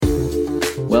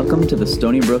Welcome to the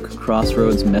Stony Brook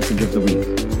Crossroads Message of the Week.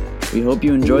 We hope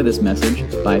you enjoy this message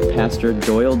by Pastor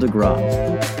Doyle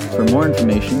DeGraw. For more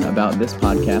information about this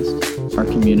podcast, our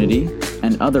community,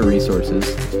 and other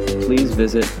resources, please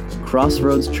visit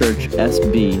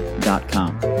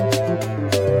crossroadschurchsb.com.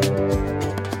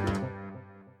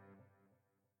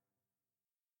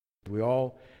 We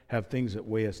all have things that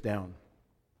weigh us down.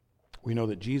 We know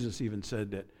that Jesus even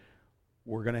said that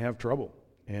we're going to have trouble,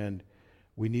 and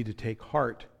we need to take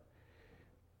heart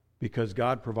because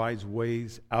God provides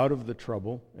ways out of the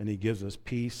trouble, and He gives us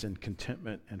peace and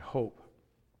contentment and hope.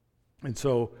 And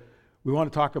so we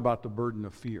want to talk about the burden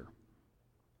of fear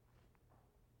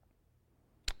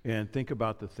and think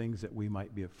about the things that we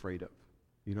might be afraid of.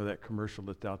 You know that commercial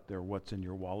that's out there, what's in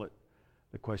your wallet?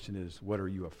 The question is, what are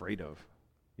you afraid of?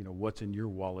 You know, what's in your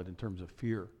wallet in terms of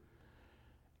fear?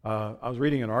 I was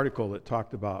reading an article that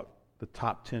talked about the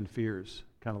top 10 fears,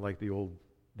 kind of like the old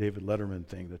David Letterman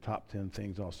thing, the top 10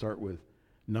 things. I'll start with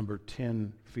number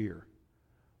 10 fear.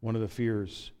 One of the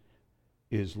fears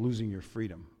is losing your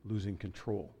freedom, losing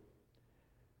control.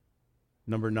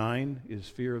 Number 9 is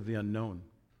fear of the unknown.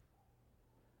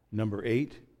 Number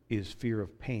 8 is fear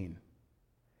of pain.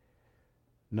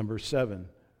 Number 7,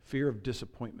 fear of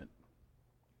disappointment.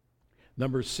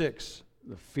 Number 6,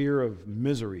 the fear of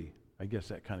misery. I guess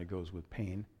that kind of goes with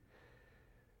pain.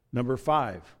 Number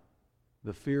 5,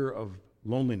 the fear of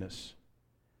loneliness.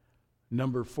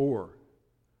 Number 4,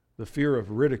 the fear of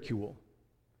ridicule.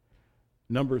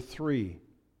 Number 3,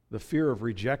 the fear of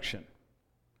rejection.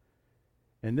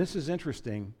 And this is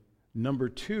interesting. Number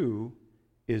 2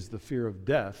 is the fear of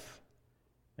death.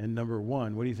 And number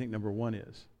 1, what do you think number 1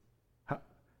 is?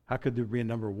 How could there be a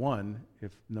number 1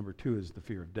 if number 2 is the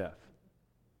fear of death?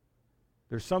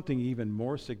 There's something even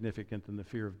more significant than the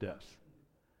fear of death.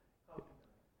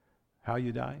 How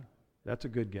you die? That's a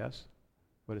good guess,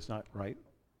 but it's not right.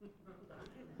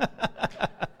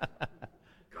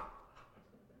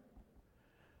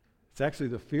 It's actually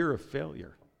the fear of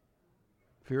failure.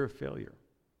 Fear of failure.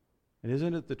 And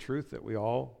isn't it the truth that we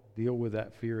all deal with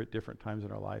that fear at different times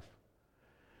in our life?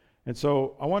 And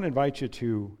so I want to invite you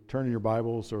to turn in your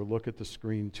Bibles or look at the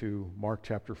screen to Mark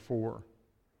chapter 4.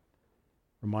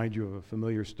 Remind you of a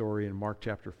familiar story in Mark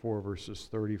chapter 4, verses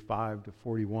 35 to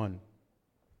 41.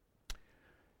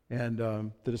 And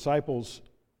the disciples,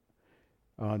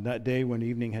 that day when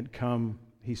evening had come,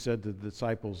 he said to the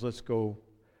disciples, let's go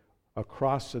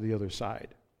across to the other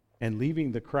side. And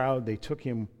leaving the crowd, they took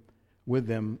him with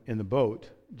them in the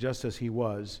boat, just as he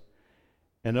was,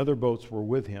 and other boats were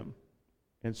with him.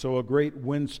 And so a great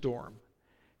windstorm.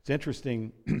 It's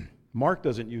interesting, Mark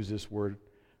doesn't use this word,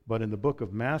 but in the book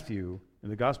of Matthew, in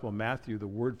the Gospel of Matthew, the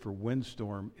word for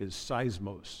windstorm is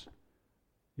seismos.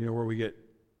 You know what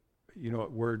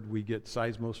word we get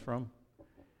seismos from?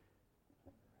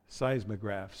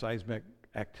 Seismograph, seismic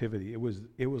activity. It was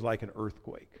like an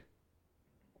earthquake.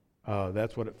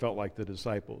 That's what it felt like to the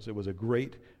disciples. It was a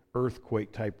great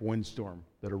earthquake type windstorm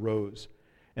that arose.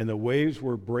 And the waves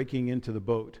were breaking into the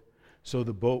boat. So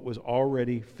the boat was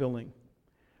already filling.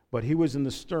 But he was in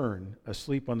the stern,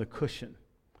 asleep on the cushion.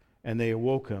 And they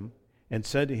awoke him and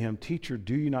said to him, Teacher,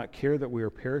 do you not care that we are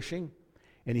perishing?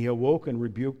 And he awoke and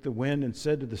rebuked the wind and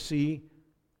said to the sea,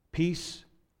 Peace,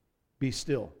 be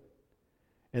still.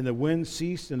 And the wind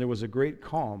ceased and there was a great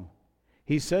calm.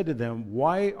 He said to them,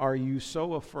 Why are you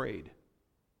so afraid?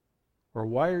 Or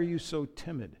why are you so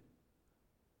timid?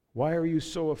 Why are you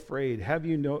so afraid? Have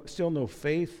you still no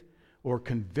faith or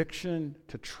conviction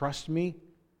to trust me?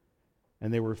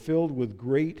 And they were filled with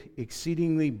great,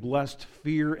 exceedingly blessed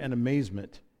fear and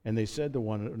amazement. And they said to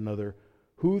one another,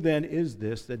 Who then is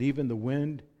this that even the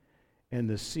wind and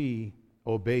the sea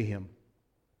obey him?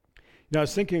 Now, I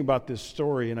was thinking about this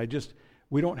story, and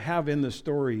we don't have in the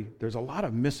story, there's a lot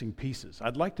of missing pieces.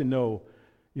 I'd like to know,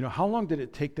 how long did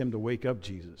it take them to wake up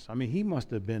Jesus? I mean, he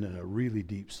must have been in a really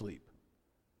deep sleep.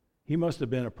 He must have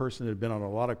been a person that had been on a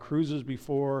lot of cruises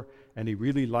before, and he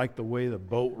really liked the way the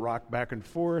boat rocked back and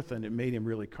forth, and it made him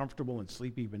really comfortable and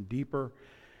sleep even deeper.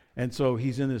 And so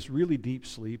he's in this really deep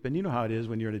sleep, and you know how it is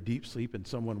when you're in a deep sleep and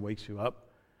someone wakes you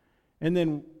up. And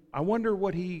then I wonder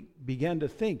what he began to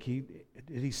think. Did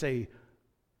he say,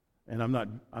 and I'm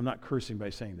not cursing by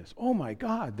saying this, oh my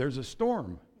God, there's a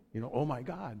storm. Oh my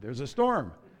God, there's a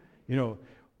storm.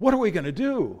 What are we going to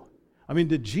do? I mean,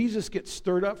 did Jesus get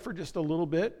stirred up for just a little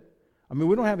bit? I mean,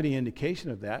 we don't have any indication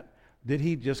of that. Did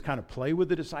he just kind of play with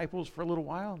the disciples for a little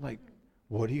while? Like,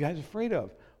 what are you guys afraid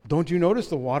of? Don't you notice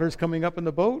the water's coming up in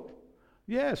the boat?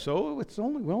 Yeah, so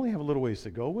we only have a little ways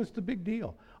to go. What's the big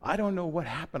deal? I don't know what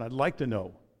happened. I'd like to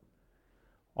know.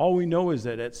 All we know is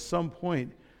that at some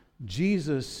point,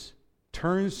 Jesus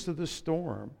turns to the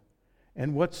storm.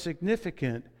 And what's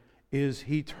significant is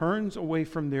he turns away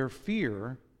from their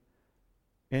fear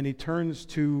and he turns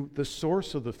to the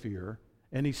source of the fear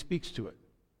and he speaks to it.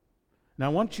 Now, I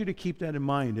want you to keep that in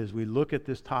mind as we look at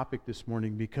this topic this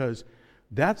morning, because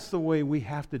that's the way we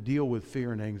have to deal with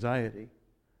fear and anxiety.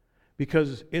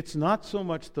 Because it's not so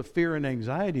much the fear and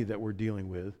anxiety that we're dealing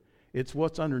with, it's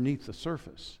what's underneath the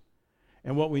surface.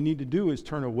 And what we need to do is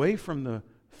turn away from the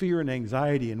fear and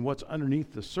anxiety and what's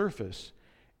underneath the surface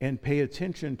and pay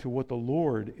attention to what the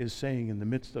Lord is saying in the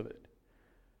midst of it.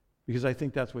 Because I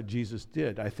think that's what Jesus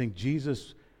did. I think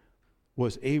Jesus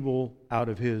was able, out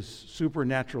of his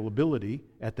supernatural ability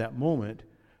at that moment,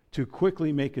 to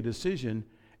quickly make a decision.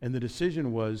 And the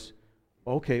decision was,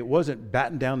 okay, it wasn't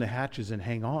batten down the hatches and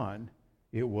hang on.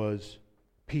 It was,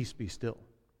 peace, be still.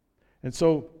 And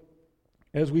so,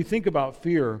 as we think about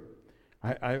fear,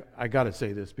 I got to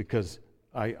say this, because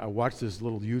I watched this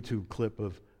little YouTube clip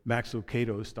of Max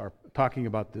Lucado's talking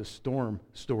about this storm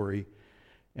story,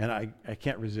 and I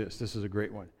can't resist. This is a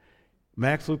great one.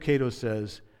 Max Lucado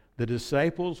says, the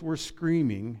disciples were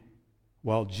screaming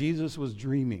while Jesus was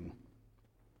dreaming.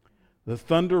 The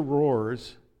thunder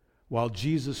roars while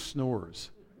Jesus snores.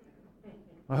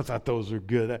 I thought those were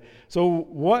good. So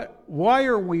why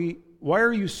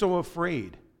are you so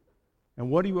afraid?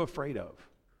 And what are you afraid of?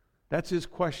 That's his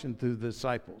question to the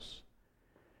disciples.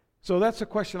 So that's a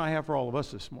question I have for all of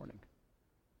us this morning.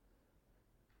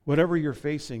 Whatever you're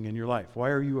facing in your life, why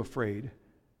are you afraid?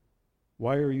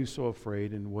 Why are you so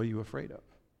afraid, and what are you afraid of?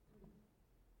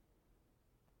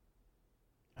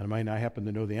 I might not happen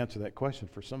to know the answer to that question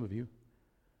for some of you.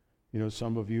 You know,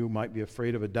 some of you might be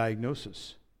afraid of a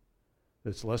diagnosis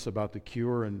that's less about the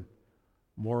cure and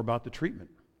more about the treatment.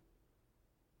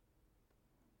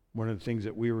 One of the things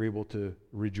that we were able to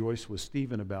rejoice with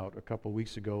Stephen about a couple of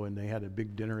weeks ago, and they had a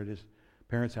big dinner at his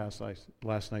parents' house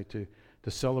last night to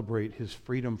celebrate his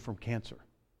freedom from cancer.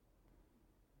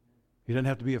 He doesn't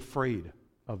have to be afraid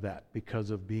of that because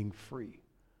of being free.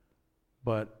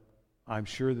 But I'm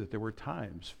sure that there were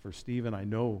times for Stephen, I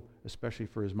know, especially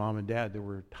for his mom and dad, there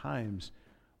were times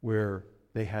where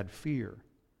they had fear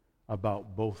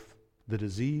about both the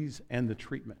disease and the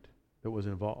treatment that was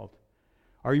involved.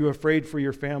 Are you afraid for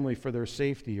your family, for their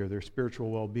safety or their spiritual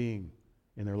well-being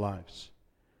in their lives?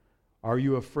 Are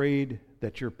you afraid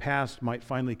that your past might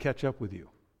finally catch up with you?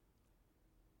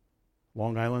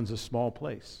 Long Island's a small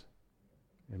place,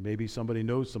 and maybe somebody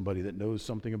that knows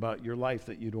something about your life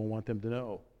that you don't want them to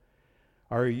know.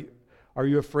 Are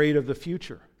you afraid of the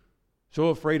future? So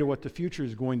afraid of what the future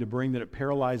is going to bring that it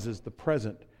paralyzes the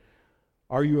present.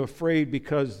 Are you afraid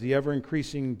because the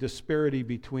ever-increasing disparity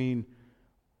between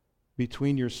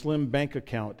your slim bank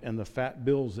account and the fat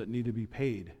bills that need to be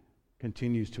paid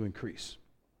continues to increase?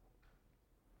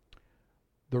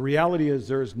 The reality is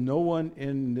there's no one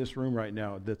in this room right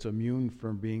now that's immune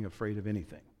from being afraid of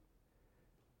anything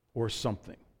or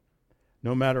something.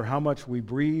 No matter how much we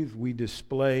breathe, we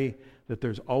display that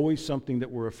there's always something that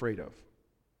we're afraid of.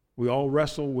 We all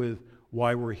wrestle with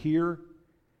why we're here.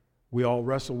 We all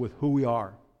wrestle with who we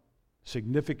are,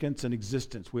 significance and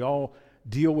existence. We all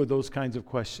deal with those kinds of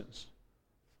questions.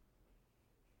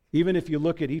 Even if you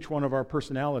look at each one of our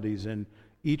personalities, and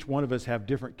each one of us have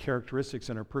different characteristics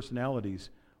in our personalities,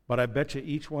 but I bet you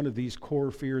each one of these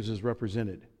core fears is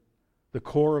represented. The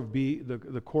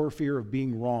core fear of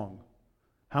being wrong.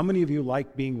 How many of you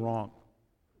like being wrong?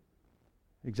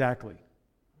 Exactly.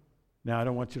 Now, I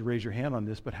don't want you to raise your hand on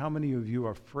this, but how many of you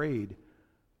are afraid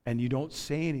and you don't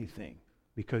say anything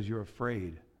because you're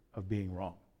afraid of being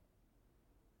wrong?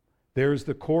 There's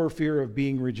the core fear of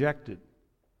being rejected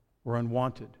or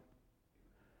unwanted.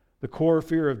 The core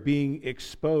fear of being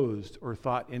exposed or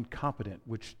thought incompetent,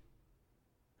 which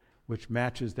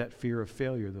matches that fear of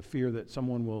failure, the fear that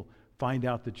someone will find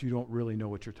out that you don't really know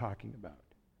what you're talking about.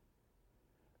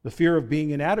 The fear of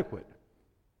being inadequate.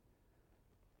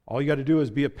 All you got to do is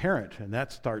be a parent, and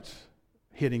that starts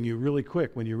hitting you really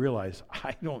quick when you realize,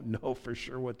 I don't know for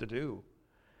sure what to do.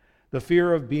 The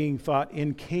fear of being thought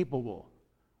incapable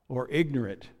or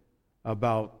ignorant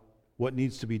about what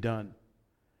needs to be done.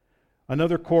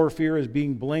 Another core fear is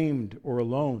being blamed or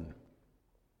alone,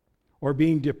 or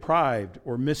being deprived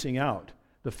or missing out.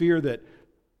 The fear that,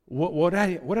 what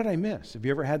did I miss? Have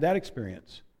you ever had that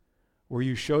experience where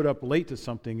you showed up late to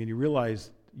something and you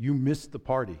realized you missed the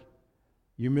party?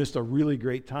 You missed a really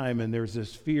great time, and there's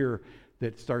this fear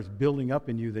that starts building up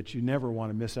in you that you never want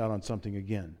to miss out on something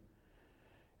again.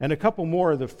 And a couple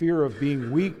more, the fear of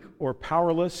being weak or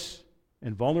powerless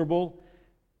and vulnerable.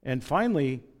 And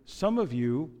finally, some of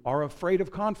you are afraid of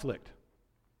conflict.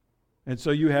 And so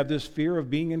you have this fear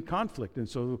of being in conflict. And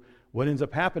so what ends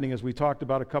up happening, as we talked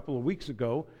about a couple of weeks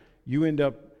ago, you end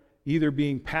up either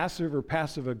being passive or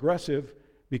passive-aggressive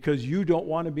because you don't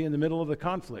want to be in the middle of the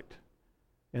conflict.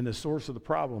 And the source of the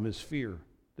problem is fear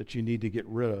that you need to get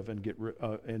rid of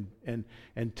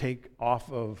and take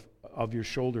off of your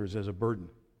shoulders as a burden.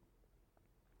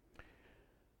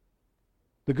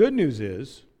 The good news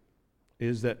is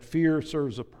that fear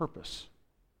serves a purpose.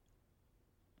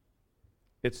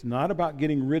 It's not about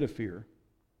getting rid of fear.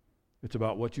 It's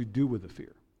about what you do with the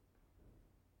fear.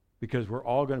 Because we're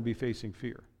all going to be facing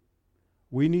fear.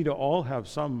 We need to all have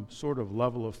some sort of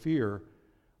level of fear.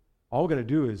 All we're going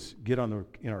to do is get in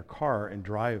our car and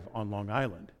drive on Long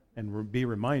Island and be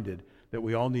reminded that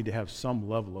we all need to have some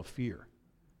level of fear.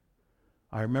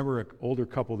 I remember an older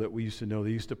couple that we used to know, they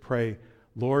used to pray,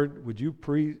 Lord, would you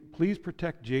please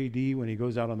protect JD when he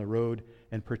goes out on the road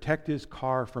and protect his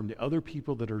car from the other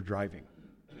people that are driving.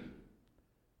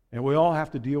 And we all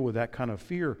have to deal with that kind of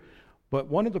fear. But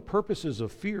one of the purposes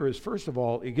of fear is, first of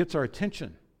all, it gets our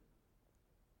attention.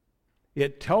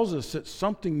 It tells us that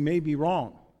something may be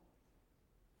wrong.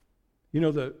 You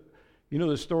know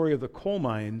the story of the coal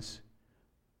mines.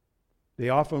 They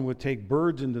often would take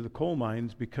birds into the coal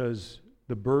mines because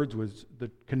the birds was the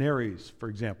canaries, for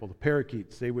example, the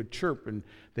parakeets. They would chirp and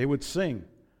they would sing.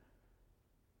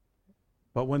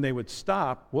 But when they would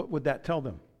stop, what would that tell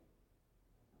them?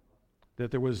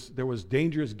 That there was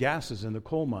dangerous gases in the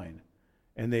coal mine,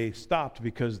 and they stopped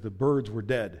because the birds were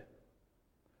dead.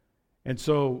 And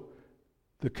so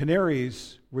the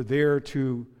canaries were there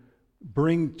to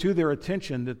bring to their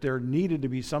attention that there needed to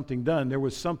be something done. There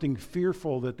was something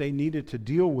fearful that they needed to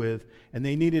deal with, and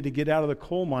they needed to get out of the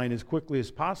coal mine as quickly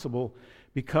as possible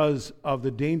because of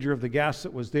the danger of the gas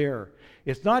that was there.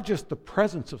 It's not just the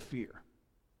presence of fear,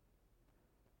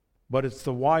 but it's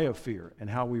the why of fear and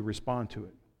how we respond to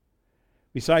it.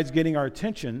 Besides getting our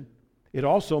attention, it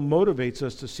also motivates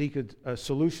us to seek a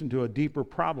solution to a deeper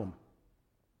problem.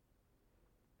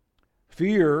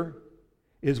 Fear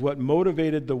is what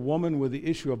motivated the woman with the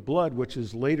issue of blood, which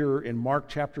is later in Mark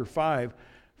chapter 5.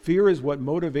 Fear is what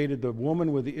motivated the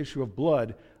woman with the issue of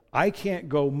blood. I can't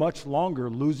go much longer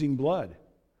losing blood.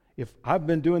 If I've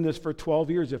been doing this for 12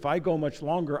 years, if I go much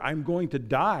longer, I'm going to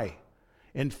die.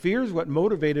 And fear is what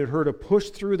motivated her to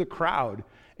push through the crowd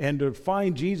and to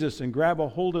find Jesus and grab a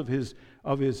hold of his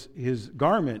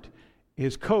garment,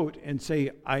 his coat, and say,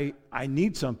 I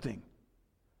need something.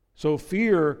 So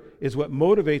fear is what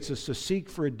motivates us to seek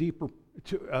for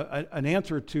an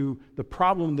answer to the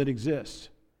problem that exists.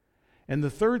 And the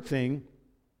third thing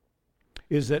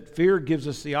is that fear gives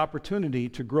us the opportunity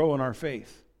to grow in our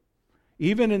faith.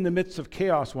 Even in the midst of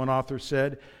chaos, one author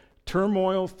said,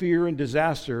 turmoil, fear, and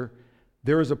disaster,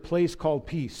 there is a place called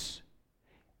peace.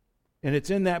 And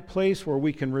it's in that place where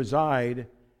we can reside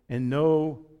and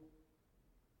know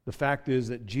the fact is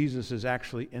that Jesus is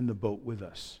actually in the boat with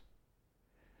us.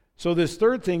 So this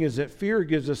third thing is that fear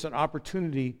gives us an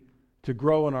opportunity to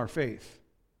grow in our faith.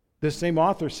 This same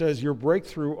author says your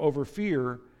breakthrough over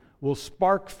fear will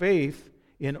spark faith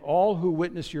in all who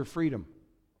witness your freedom.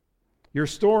 Your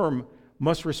storm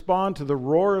must respond to the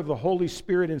roar of the Holy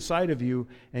Spirit inside of you,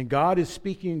 and God is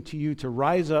speaking to you to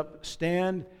rise up,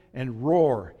 stand, and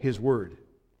roar His word.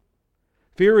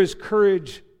 Fear is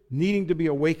courage needing to be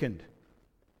awakened.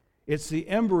 It's the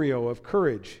embryo of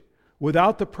courage.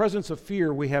 Without the presence of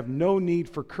fear, we have no need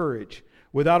for courage.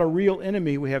 Without a real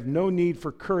enemy, we have no need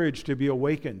for courage to be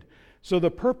awakened. So the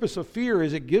purpose of fear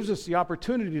is it gives us the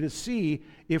opportunity to see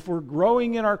if we're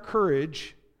growing in our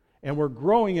courage and we're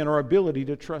growing in our ability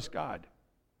to trust God.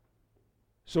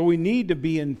 So we need to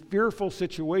be in fearful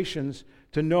situations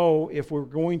to know if we're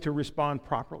going to respond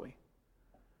properly.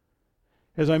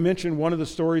 As I mentioned, one of the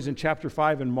stories in chapter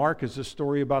 5 in Mark is the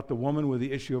story about the woman with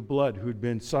the issue of blood who'd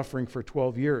been suffering for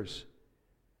 12 years.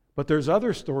 But there's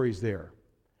other stories there.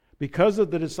 Because of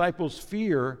the disciples'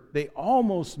 fear, they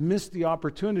almost missed the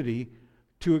opportunity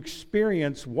to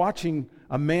experience watching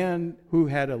a man who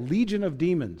had a legion of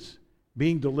demons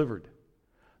being delivered.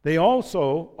 They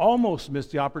also almost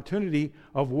missed the opportunity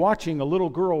of watching a little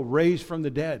girl raised from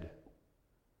the dead.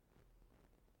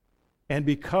 And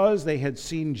because they had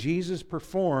seen Jesus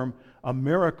perform a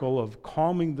miracle of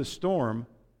calming the storm,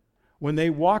 when they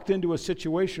walked into a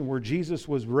situation where Jesus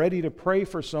was ready to pray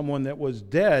for someone that was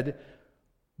dead,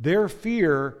 their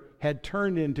fear had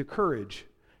turned into courage.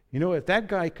 You know, if that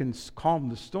guy can calm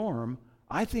the storm,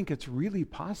 I think it's really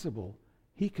possible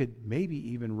he could maybe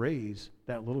even raise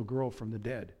that little girl from the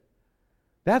dead.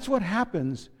 That's what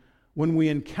happens when we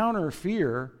encounter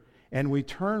fear and we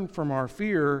turn from our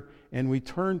fear and we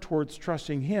turn towards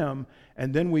trusting Him,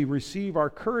 and then we receive our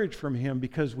courage from Him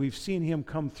because we've seen Him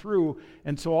come through.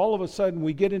 And so all of a sudden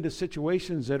we get into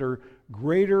situations that are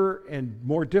greater and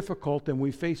more difficult than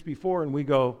we faced before, and we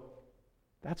go,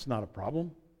 that's not a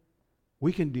problem.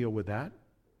 We can deal with that.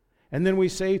 And then we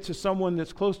say to someone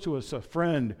that's close to us, a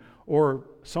friend, or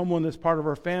someone that's part of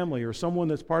our family, or someone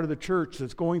that's part of the church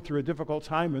that's going through a difficult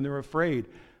time and they're afraid,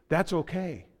 that's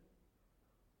okay.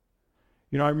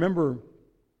 I remember,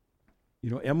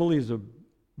 Emily is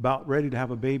about ready to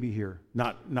have a baby here.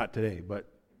 Not today, but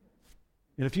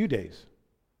in a few days.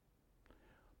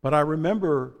 But I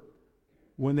remember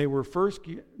when they were first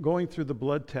going through the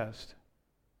blood test,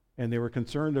 and they were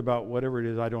concerned about whatever it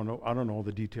is, I don't know all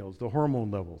the details, the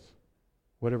hormone levels,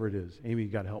 whatever it is. Amy, you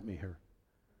got to help me here.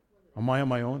 Am I on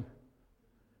my own?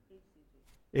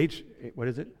 What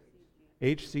is it?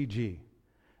 HCG.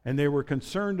 And they were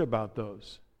concerned about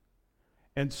those.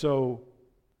 And so,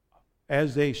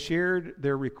 as they shared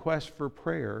their request for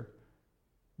prayer,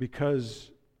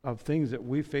 because of things that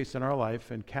we face in our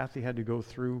life, and Kathy had to go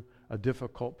through a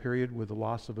difficult period with the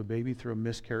loss of a baby through a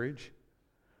miscarriage,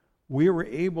 we were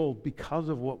able, because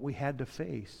of what we had to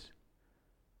face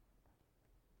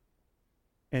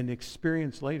and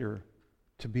experience later,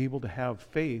 to be able to have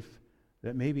faith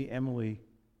that maybe Emily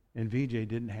and VJ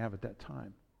didn't have at that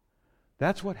time.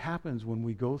 That's what happens when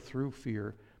we go through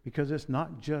fear, because it's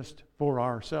not just for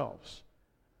ourselves.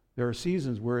 There are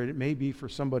seasons where it may be for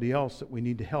somebody else that we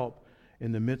need to help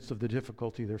in the midst of the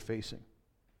difficulty they're facing.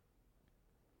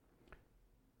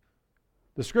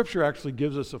 The Scripture actually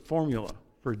gives us a formula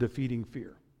for defeating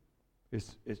fear.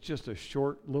 It's just a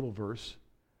short little verse.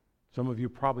 Some of you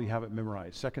probably have it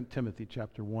memorized. 2 Timothy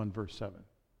chapter 1, verse 7.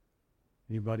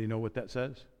 Anybody know what that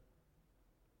says?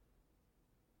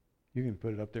 You can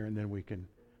put it up there, and then we can.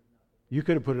 You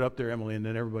could have put it up there, Emily, and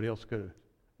then everybody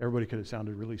could have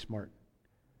sounded really smart.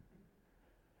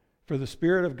 For the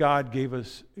Spirit God gave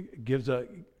us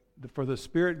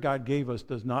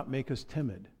does not make us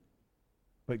timid,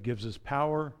 but gives us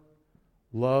power,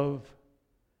 love,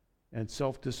 and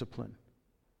self-discipline.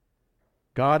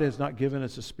 God has not given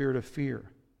us a spirit of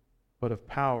fear, but of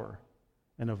power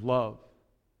and of love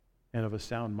and of a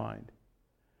sound mind.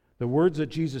 The words that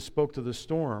Jesus spoke to the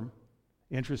storm,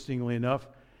 interestingly enough,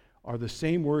 are the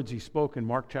same words He spoke in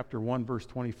Mark chapter 1, verse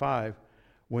 25,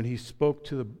 when He spoke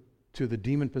to the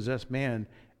demon-possessed man,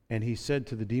 and He said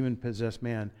to the demon-possessed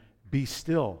man, "Be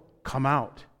still, come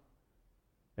out."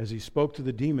 As He spoke to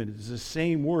the demon, it's the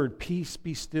same word, "Peace,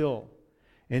 be still."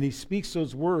 And He speaks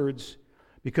those words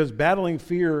because battling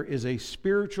fear is a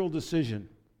spiritual decision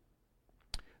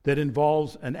that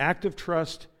involves an act of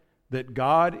trust that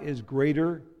God is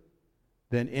greater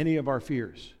than any of our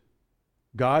fears.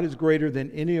 God is greater than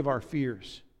any of our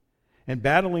fears. And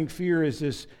battling fear is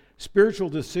this spiritual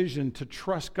decision to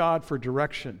trust God for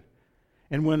direction.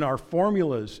 And when our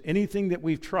formulas, anything that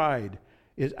we've tried,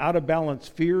 is out of balance,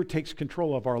 fear takes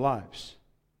control of our lives.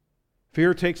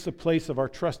 Fear takes the place of our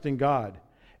trust in God.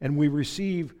 And we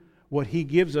receive what He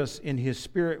gives us in His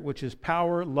Spirit, which is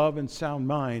power, love, and sound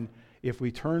mind, if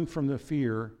we turn from the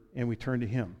fear and we turn to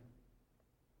Him.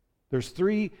 There's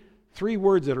three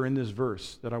words that are in this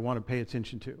verse that I want to pay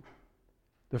attention to.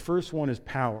 The first one is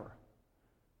power.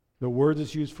 The word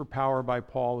that's used for power by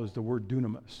Paul is the word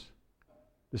dunamis,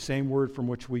 the same word from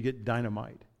which we get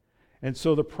dynamite. And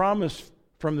so the promise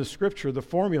from the Scripture, the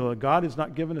formula, God has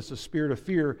not given us a spirit of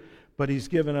fear, but He's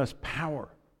given us power.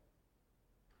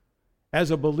 As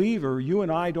a believer, you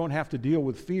and I don't have to deal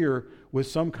with fear with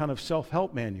some kind of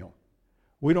self-help manual.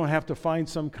 We don't have to find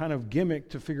some kind of gimmick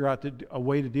to figure out a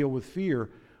way to deal with fear.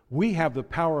 We have the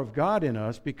power of God in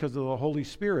us because of the Holy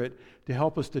Spirit to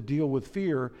help us to deal with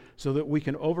fear so that we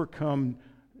can overcome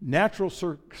natural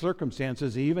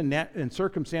circumstances, even in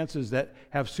circumstances that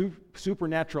have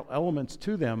supernatural elements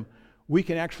to them. We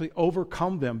can actually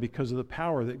overcome them because of the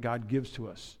power that God gives to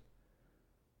us.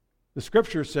 The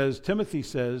Scripture says,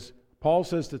 Paul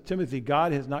says to Timothy,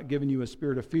 God has not given you a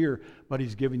spirit of fear, but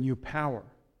He's given you power.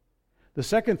 The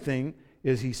second thing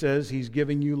is he says He's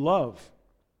giving you love.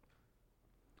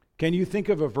 Can you think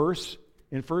of a verse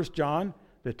in 1 John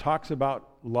that talks about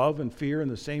love and fear in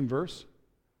the same verse?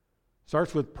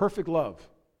 Starts with perfect love.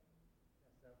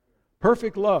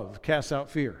 Perfect love casts out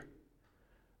fear.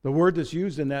 The word that's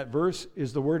used in that verse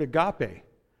is the word agape.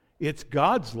 It's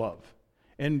God's love.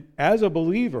 And as a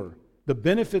believer, the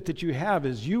benefit that you have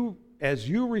is as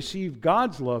you receive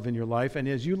God's love in your life and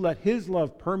as you let His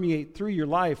love permeate through your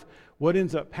life, what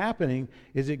ends up happening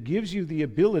is it gives you the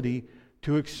ability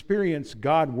to experience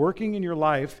God working in your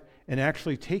life and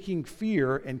actually taking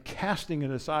fear and casting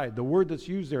it aside. The word that's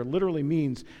used there literally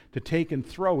means to take and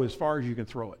throw as far as you can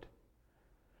throw it.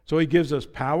 So he gives us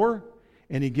power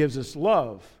and he gives us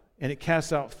love, and it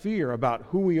casts out fear about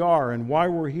who we are and why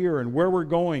we're here and where we're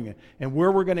going and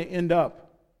where we're going to end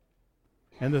up.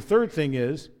 And the third thing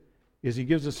is he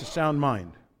gives us a sound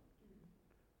mind.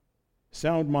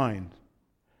 Sound mind.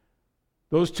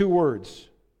 Those two words,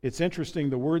 it's interesting,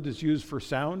 the word that's used for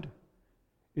sound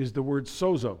is the word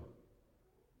sozo.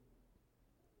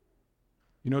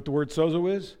 You know what the word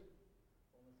sozo is?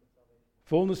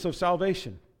 Fullness of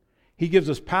salvation. He gives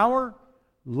us power,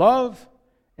 love,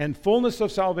 and fullness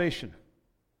of salvation.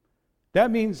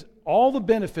 That means all the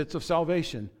benefits of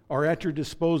salvation are at your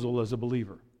disposal as a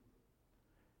believer.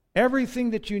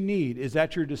 Everything that you need is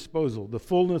at your disposal, the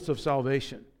fullness of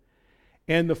salvation.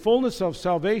 And the fullness of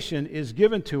salvation is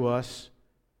given to us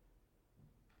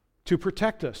to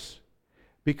protect us,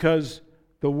 because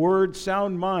the word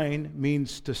sound mind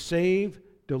means to save,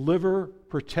 deliver,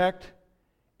 protect,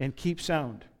 and keep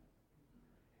sound.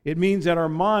 It means that our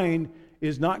mind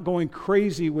is not going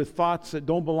crazy with thoughts that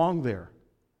don't belong there.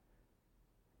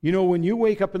 You know, when you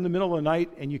wake up in the middle of the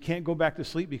night and you can't go back to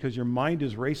sleep because your mind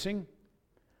is racing,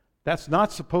 that's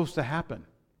not supposed to happen.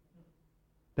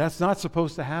 That's not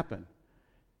supposed to happen.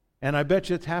 And I bet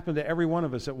you it's happened to every one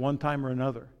of us at one time or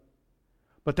another.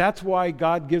 But that's why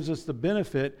God gives us the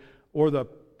benefit or the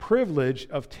privilege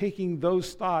of taking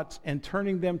those thoughts and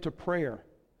turning them to prayer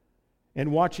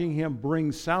and watching Him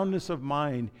bring soundness of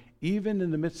mind even in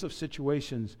the midst of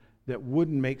situations that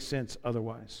wouldn't make sense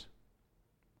otherwise.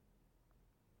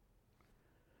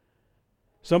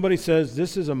 Somebody says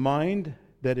this is a mind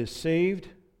that is saved,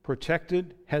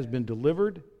 protected, has been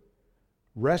delivered,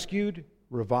 rescued,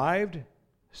 revived,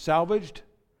 salvaged,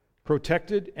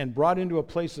 protected, and brought into a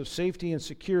place of safety and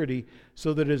security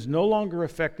so that it is no longer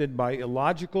affected by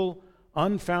illogical,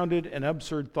 unfounded, and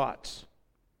absurd thoughts.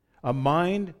 A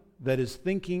mind that is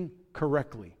thinking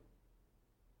correctly.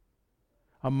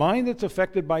 A mind that's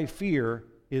affected by fear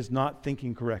is not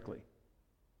thinking correctly.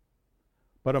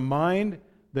 But a mind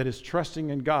that is trusting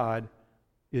in God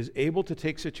is able to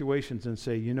take situations and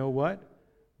say, you know what?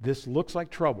 This looks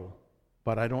like trouble,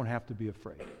 but I don't have to be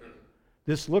afraid.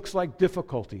 This looks like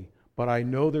difficulty, but I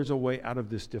know there's a way out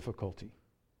of this difficulty.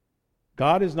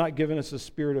 God has not given us a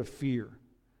spirit of fear.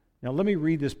 Now let me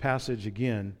read this passage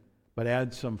again, but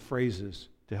add some phrases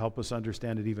to help us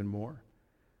understand it even more.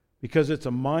 Because it's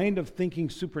a mind of thinking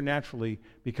supernaturally,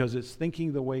 because it's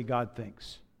thinking the way God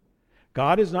thinks.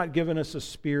 God has not given us a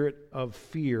spirit of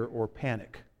fear or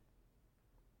panic.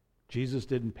 Jesus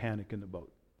didn't panic in the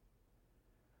boat.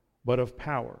 But of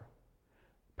power.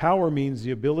 Power means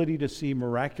the ability to see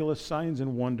miraculous signs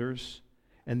and wonders,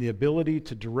 and the ability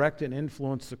to direct and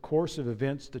influence the course of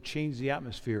events to change the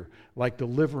atmosphere, like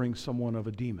delivering someone of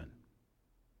a demon.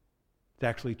 It's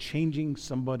actually changing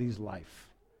somebody's life.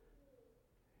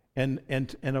 And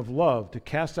of love, to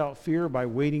cast out fear by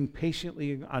waiting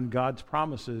patiently on God's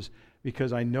promises,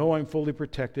 because I know I'm fully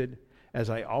protected,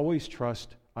 as I always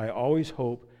trust, I always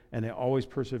hope, and I always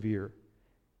persevere.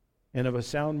 And of a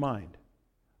sound mind,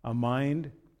 a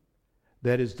mind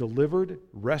that is delivered,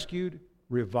 rescued,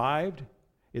 revived,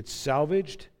 it's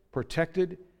salvaged,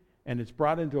 protected, and it's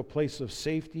brought into a place of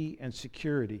safety and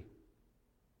security.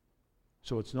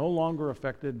 So it's no longer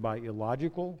affected by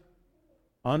illogical,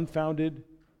 unfounded,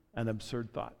 and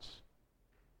absurd thoughts.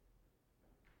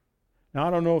 Now, I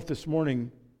don't know if this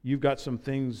morning you've got some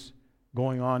things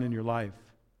going on in your life.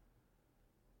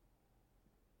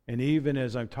 And even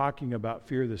as I'm talking about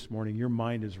fear this morning, your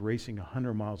mind is racing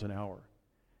 100 miles an hour.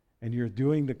 And you're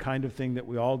doing the kind of thing that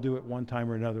we all do at one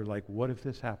time or another, like, what if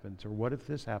this happens? Or what if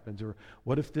this happens? Or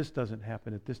what if this doesn't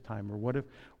happen at this time? Or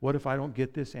what if I don't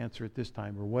get this answer at this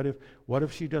time? Or what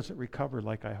if she doesn't recover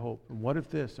like I hope? And what if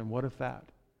this and what if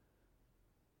that?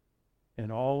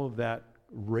 And all of that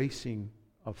racing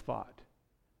of thought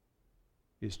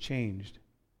is changed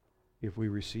if we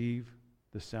receive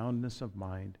the soundness of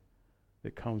mind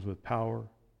that comes with power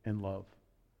and love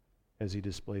as He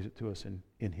displays it to us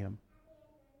in Him.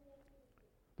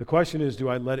 The question is, do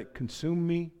I let it consume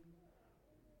me,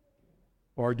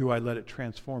 or do I let it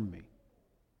transform me?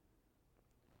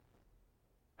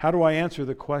 How do I answer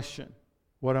the question,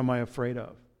 what am I afraid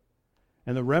of?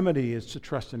 And the remedy is to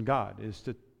trust in God, is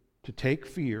to take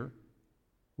fear,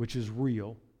 which is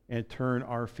real, and turn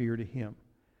our fear to Him,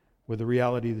 with the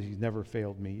reality that He's never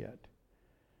failed me yet.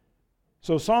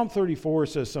 So Psalm 34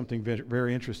 says something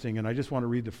very interesting, and I just want to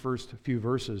read the first few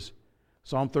verses.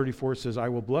 Psalm 34 says, I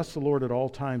will bless the Lord at all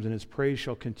times, and His praise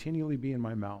shall continually be in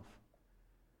my mouth.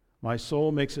 My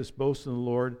soul makes its boast in the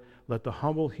Lord. Let the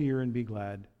humble hear and be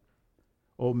glad.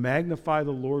 O magnify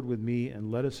the Lord with me,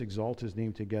 and let us exalt His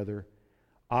name together.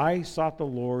 I sought the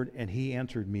Lord, and He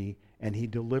answered me, and He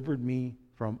delivered me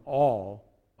from all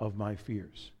of my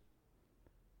fears.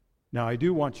 Now, I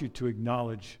do want you to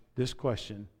acknowledge this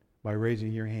question by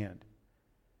raising your hand.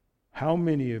 How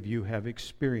many of you have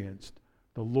experienced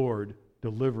the Lord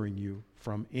delivering you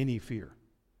from any fear?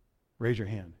 Raise your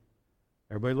hand.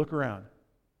 Everybody look around.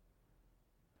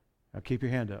 Now keep your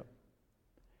hand up.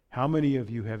 How many of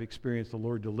you have experienced the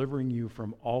Lord delivering you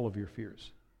from all of your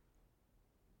fears?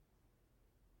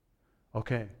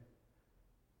 Okay.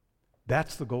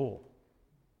 That's the goal.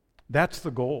 That's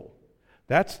the goal.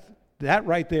 That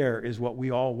right there is what we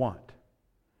all want,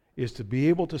 is to be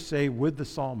able to say with the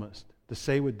psalmist, to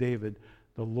say with David,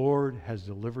 the Lord has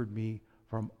delivered me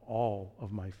from all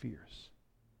of my fears.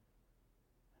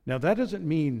 Now that doesn't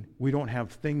mean we don't have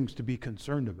things to be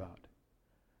concerned about.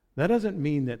 That doesn't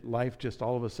mean that life just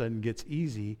all of a sudden gets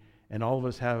easy and all of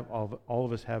us have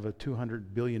a $200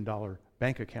 billion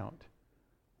bank account.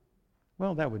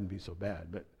 Well, that wouldn't be so bad,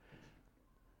 but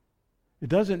it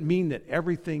doesn't mean that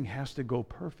everything has to go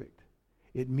perfect.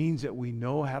 It means that we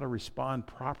know how to respond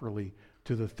properly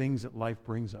to the things that life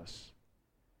brings us.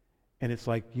 And it's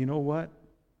like, you know what?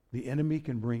 The enemy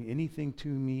can bring anything to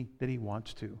me that he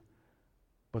wants to,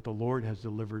 but the Lord has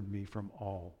delivered me from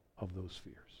all of those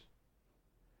fears.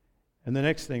 And the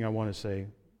next thing I want to say,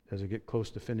 as I get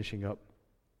close to finishing up,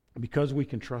 because we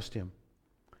can trust him,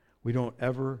 we don't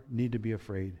ever need to be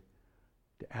afraid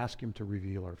to ask him to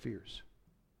reveal our fears.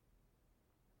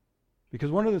 Because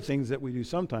one of the things that we do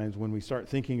sometimes when we start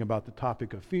thinking about the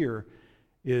topic of fear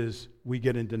is we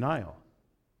get in denial.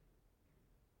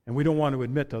 And we don't want to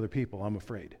admit to other people, I'm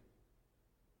afraid.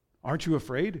 Aren't you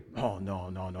afraid? Oh,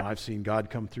 no. I've seen God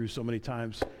come through so many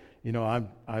times. You know,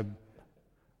 I'm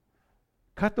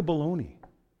cut the baloney.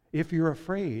 If you're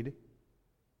afraid,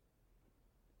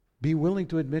 be willing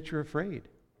to admit you're afraid.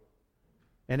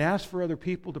 And ask for other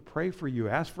people to pray for you.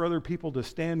 Ask for other people to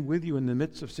stand with you in the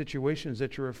midst of situations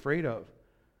that you're afraid of.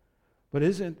 But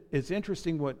it's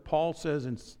interesting what Paul says,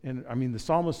 the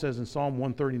psalmist says in Psalm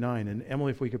 139, and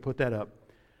Emily, if we could put that up.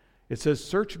 It says,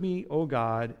 "Search me, O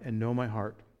God, and know my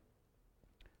heart.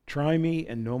 Try me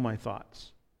and know my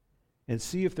thoughts, and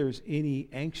see if there's any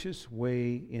anxious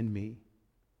way in me,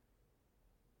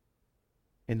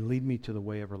 and lead me to the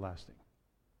way everlasting."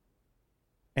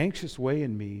 Anxious way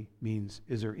in me means,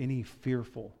 is there any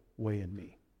fearful way in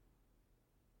me?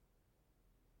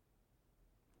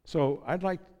 So I'd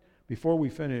like, before we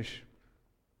finish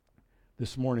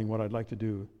this morning, what I'd like to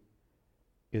do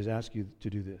is ask you to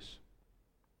do this.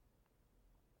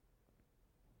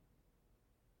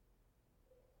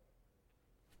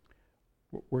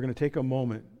 We're going to take a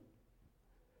moment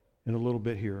in a little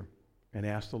bit here and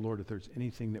ask the Lord if there's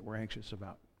anything that we're anxious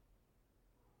about.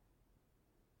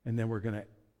 And then we're going to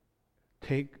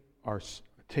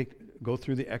go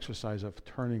through the exercise of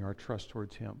turning our trust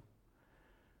towards him.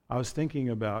 I was thinking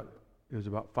about, it was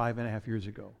about 5.5 years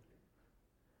ago.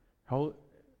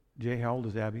 Jay, how old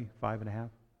is Abby? 5.5?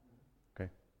 Okay,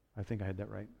 I think I had that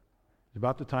right. It was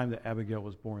about the time that Abigail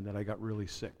was born that I got really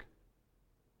sick.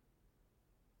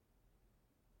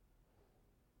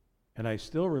 And I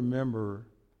still remember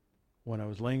when I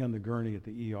was laying on the gurney at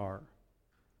the ER,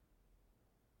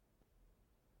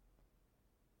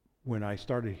 when I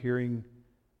started hearing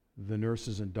the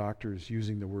nurses and doctors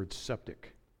using the word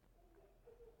septic.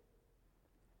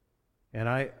 And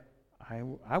I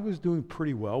was doing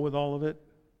pretty well with all of it,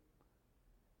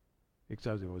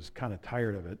 except I was kind of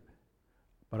tired of it.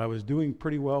 But I was doing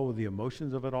pretty well with the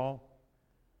emotions of it all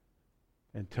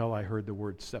until I heard the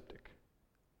word septic.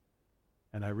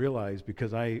 And I realized,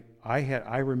 because I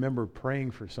remember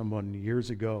praying for someone years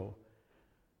ago,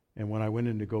 and when I went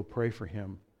in to go pray for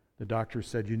him, the doctor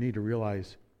said, you need to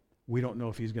realize we don't know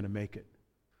if he's going to make it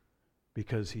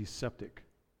because he's septic.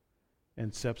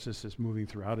 And sepsis is moving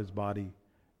throughout his body,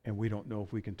 and we don't know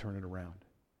if we can turn it around.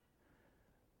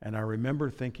 And I remember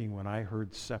thinking, when I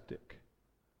heard septic,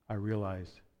 I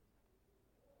realized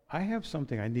I have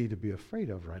something I need to be afraid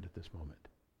of right at this moment.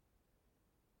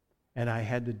 And I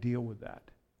had to deal with that.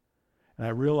 And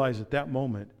I realized at that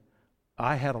moment,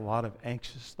 I had a lot of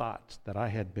anxious thoughts that I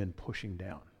had been pushing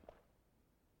down.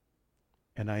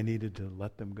 And I needed to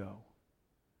let them go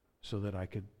so that I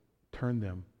could turn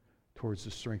them towards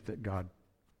the strength that God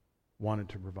wanted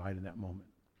to provide in that moment.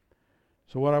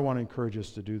 So what I want to encourage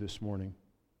us to do this morning,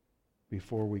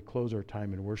 before we close our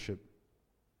time in worship,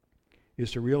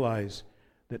 is to realize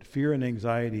that fear and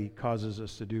anxiety causes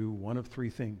us to do one of three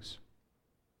things.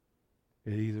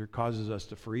 It either causes us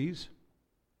to freeze.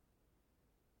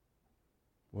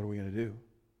 What are we going to do?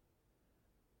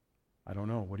 I don't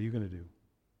know. What are you going to do?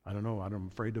 I don't know. I'm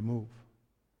afraid to move.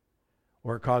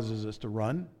 Or it causes us to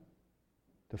run,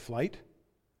 to flight.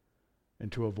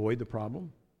 and to avoid the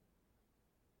problem,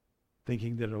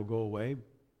 thinking that it'll go away,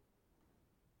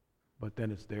 but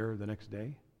then it's there the next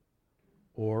day.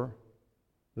 Or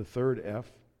the third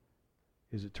F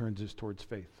is it turns us towards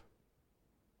faith.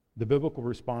 The biblical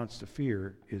response to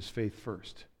fear is faith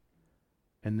first.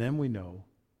 And then we know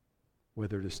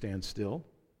whether to stand still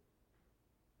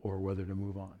or whether to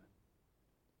move on.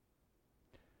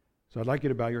 So I'd like you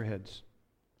to bow your heads.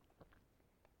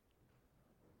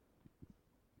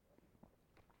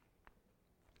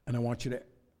 And I'm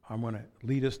going to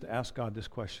lead us to ask God this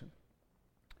question.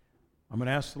 I'm going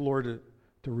to ask the Lord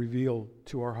to reveal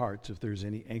to our hearts if there's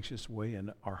any anxious way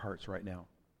in our hearts right now.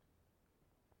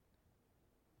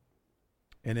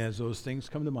 And as those things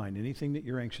come to mind, anything that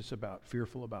you're anxious about,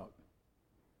 fearful about,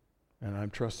 and I'm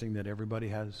trusting that everybody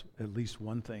has at least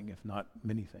one thing, if not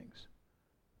many things.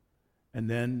 And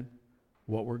then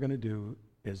what we're going to do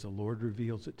is the Lord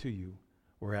reveals it to you.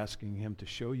 We're asking him to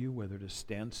show you whether to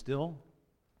stand still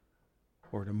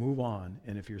or to move on.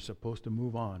 And if you're supposed to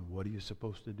move on, what are you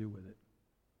supposed to do with it?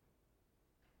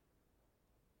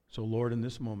 So Lord, in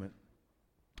this moment,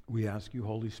 we ask you,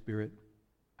 Holy Spirit,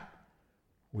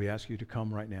 we ask you to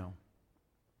come right now.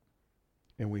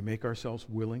 And we make ourselves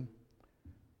willing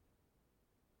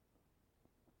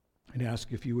and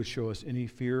ask if you would show us any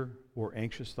fear or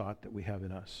anxious thought that we have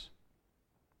in us.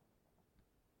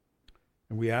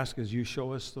 And we ask as you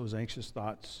show us those anxious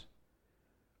thoughts,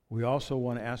 we also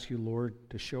want to ask you, Lord,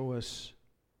 to show us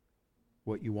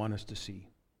what you want us to see.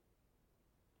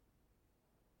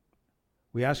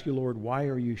 We ask you, Lord, why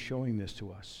are you showing this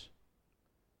to us?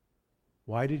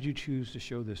 Why did you choose to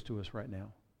show this to us right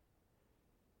now?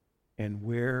 And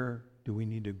where do we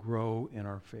need to grow in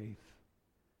our faith?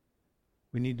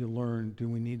 Do we need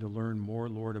to learn more,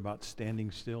 Lord, about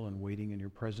standing still and waiting in your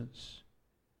presence?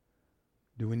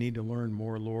 Do we need to learn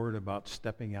more, Lord, about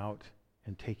stepping out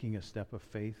and taking a step of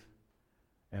faith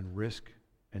and risk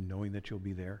and knowing that you'll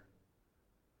be there?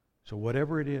 So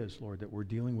whatever it is, Lord, that we're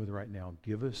dealing with right now,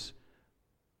 give us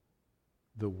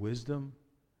the wisdom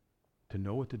to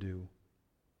know what to do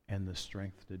and the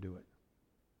strength to do it.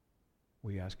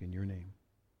 We ask in your name.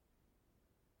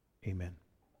 Amen.